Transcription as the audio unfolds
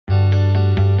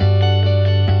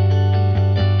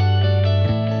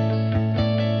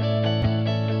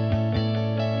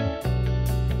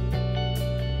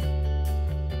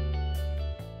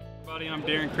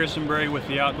Christenberry with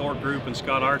the Outdoor Group and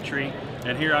Scott Archery,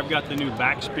 and here I've got the new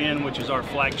Backspin, which is our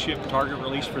flagship target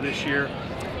release for this year.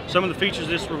 Some of the features of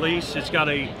this release: it's got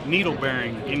a needle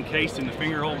bearing encased in the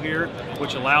finger hole here,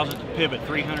 which allows it to pivot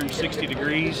 360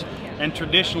 degrees. And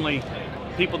traditionally,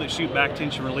 people that shoot back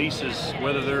tension releases,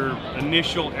 whether they're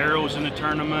initial arrows in a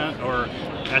tournament or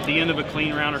at the end of a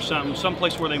clean round or something,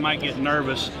 someplace where they might get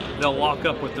nervous, they'll lock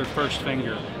up with their first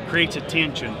finger. Creates a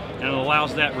tension, and it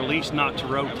allows that release not to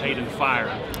rotate and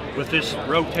fire. With this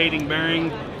rotating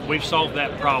bearing, we've solved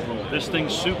that problem. This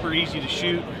thing's super easy to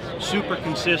shoot, super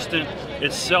consistent.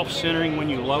 It's self-centering when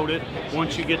you load it.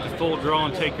 Once you get the full draw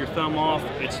and take your thumb off,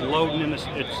 it's loading in this.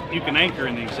 You can anchor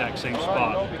in the exact same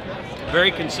spot.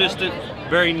 Very consistent,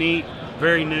 very neat,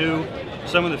 very new.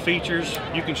 Some of the features: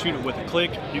 you can shoot it with a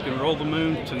click. You can roll the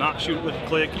moon to not shoot it with a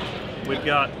click. We've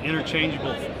got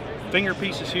interchangeable finger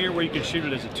pieces here where you can shoot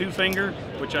it as a 2-finger,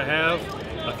 which I have,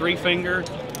 a 3-finger,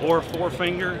 or a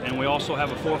 4-finger, and we also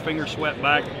have a 4-finger swept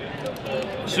back.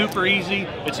 Super easy.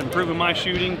 It's improving my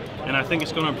shooting, and I think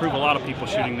it's going to improve a lot of people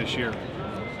shooting this year.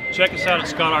 Check us out at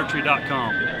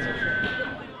scottarchery.com.